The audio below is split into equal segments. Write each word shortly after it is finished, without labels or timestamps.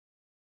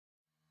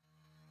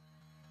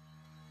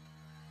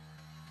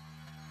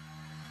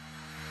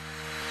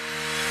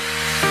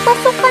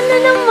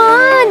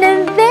naman!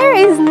 And there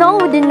is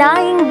no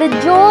denying the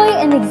joy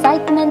and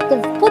excitement of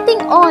putting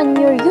on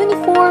your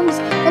uniforms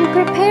and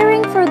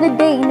preparing for the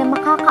day na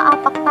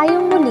makakaapak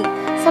tayong muli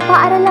sa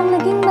paaralang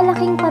naging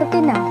malaking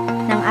parte na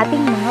ng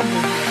ating mga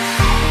buhay.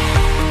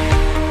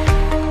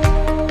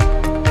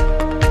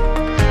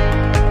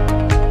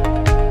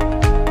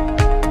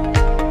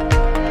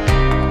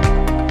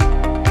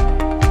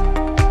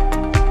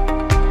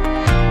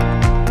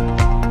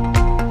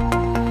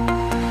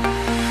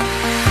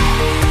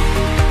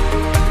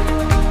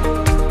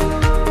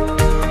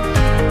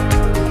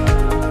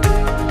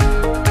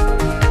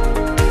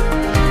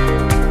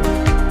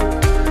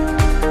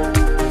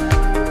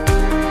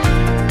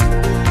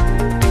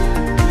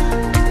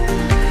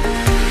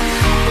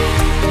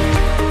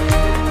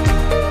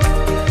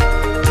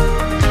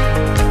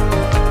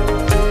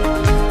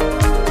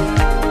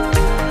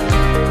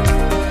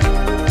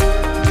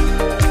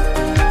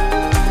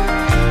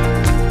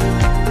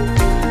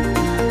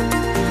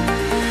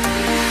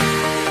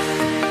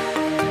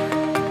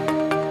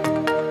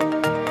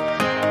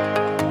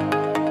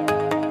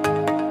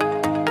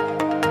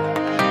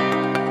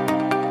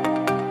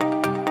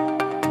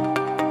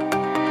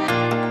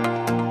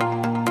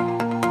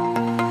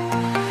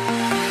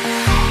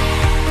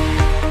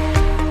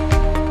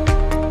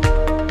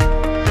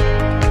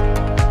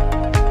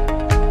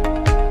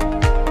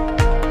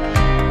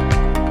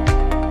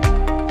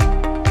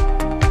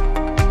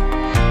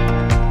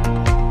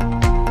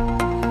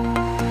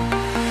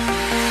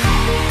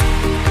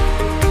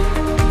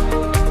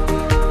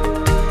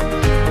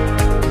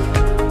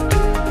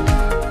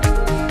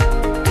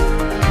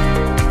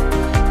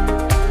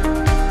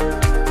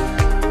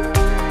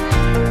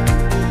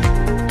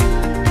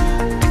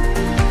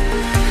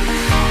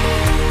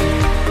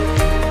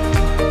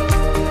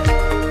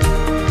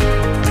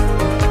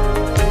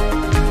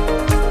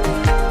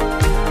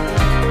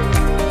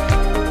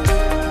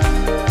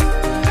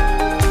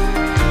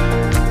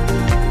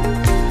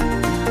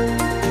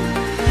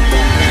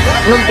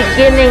 Nung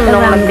beginning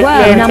nung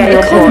nag-declare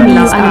kayo po economy,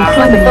 ng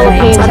unemployment the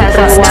Philippines has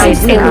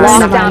otherwise been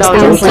locked down the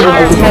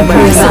entire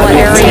metro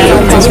area.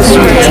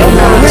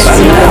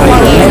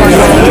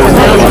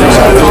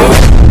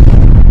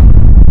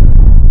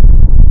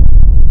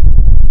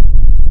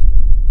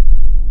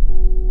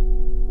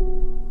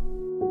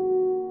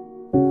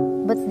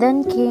 But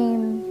then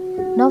came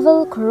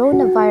novel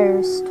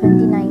coronavirus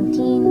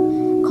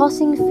 2019,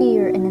 causing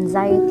fear and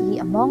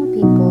anxiety among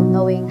people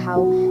knowing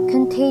how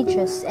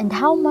contagious and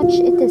how much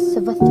it is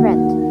of a threat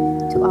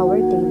to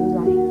our daily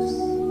lives.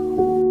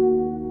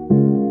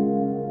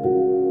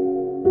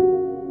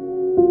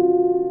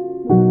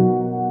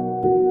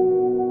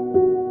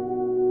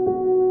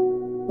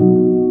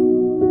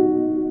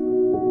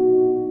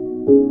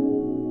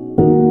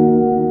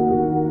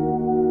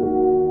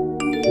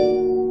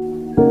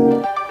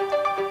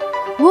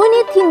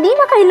 Ngunit hindi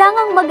na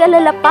kailangang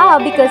mag-alala pa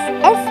because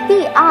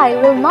STI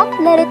will not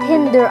let it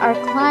hinder our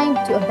climb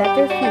to a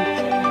better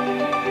future.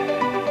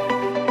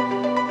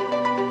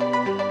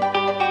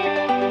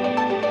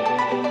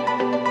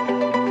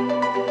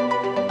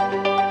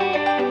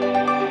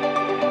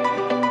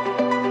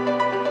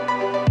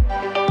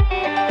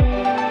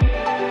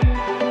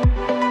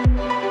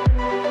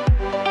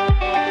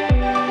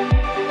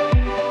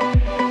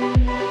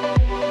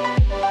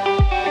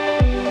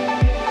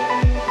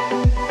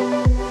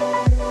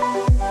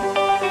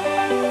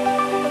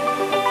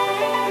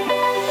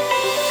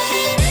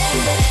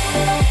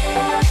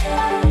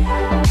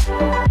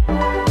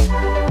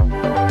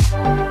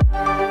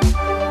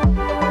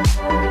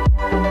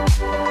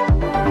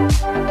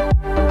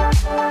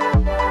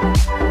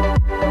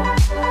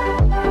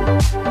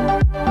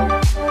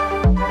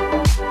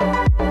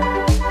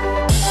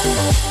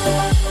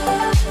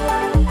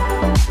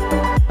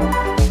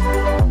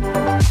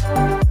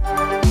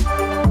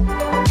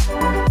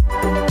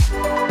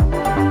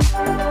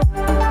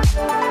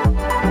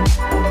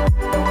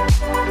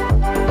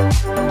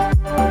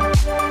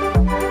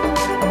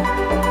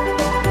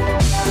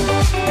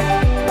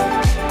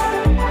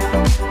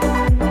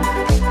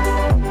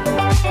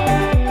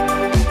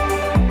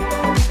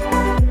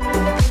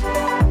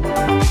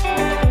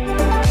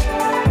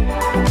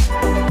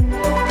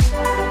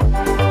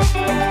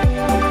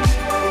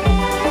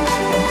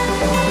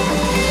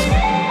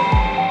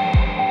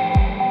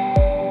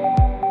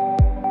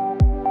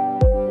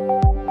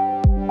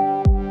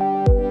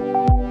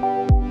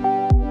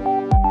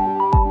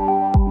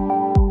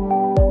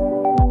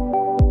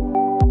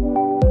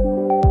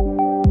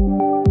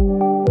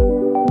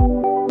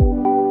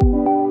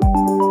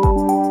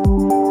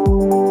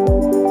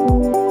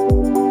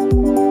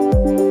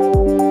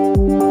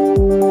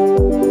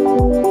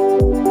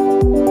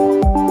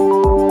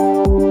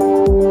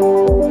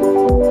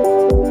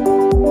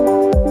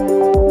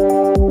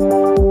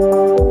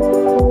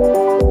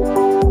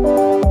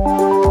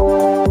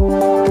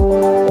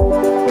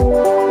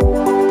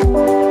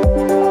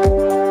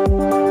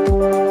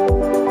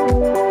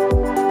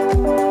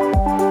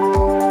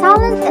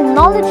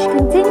 knowledge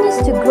continues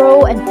to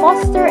grow and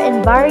foster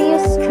in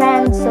various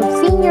strands of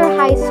senior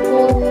high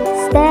school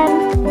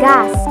STEM,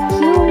 GAS,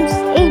 CUMS,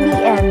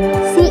 ABM,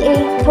 CA,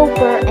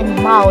 TOPER,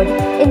 and MAUD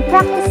in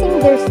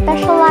practicing their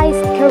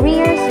specialized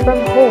careers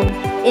from home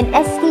in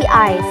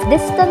STI's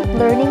distant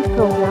learning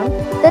program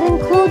that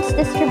includes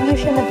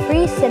distribution of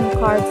free SIM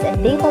cards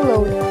and data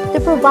load to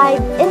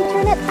provide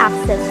internet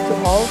access to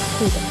all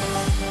students.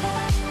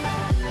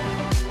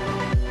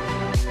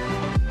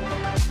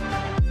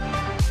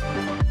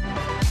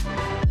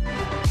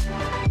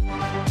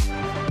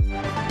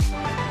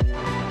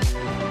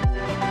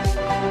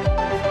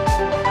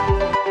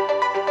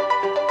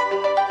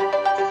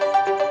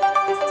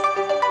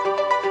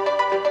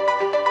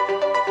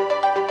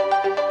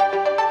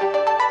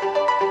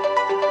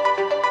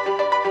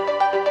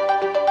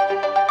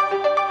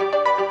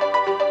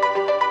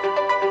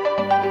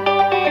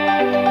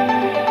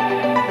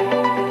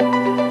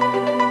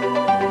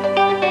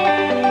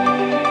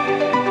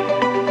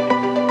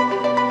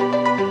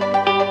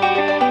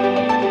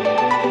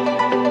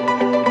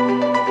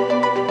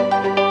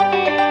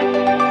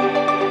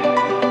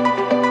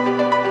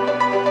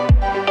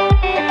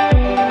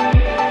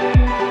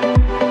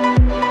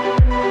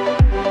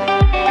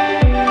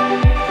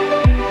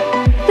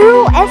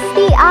 Through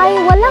STI,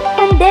 walang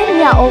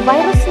pandemya o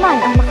virus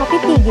man ang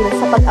makapitigil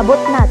sa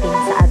pag-abot natin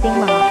sa ating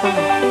mga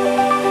pangarap.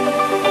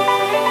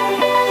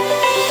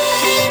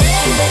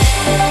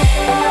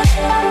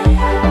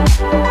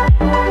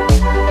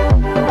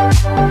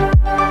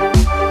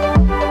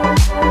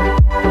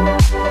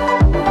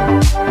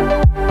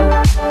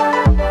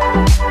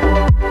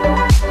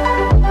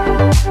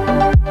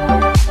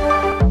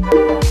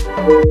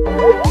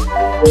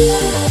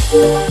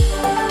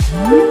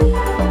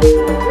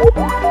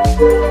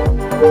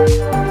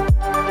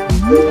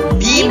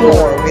 Be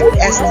more with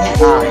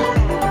STI.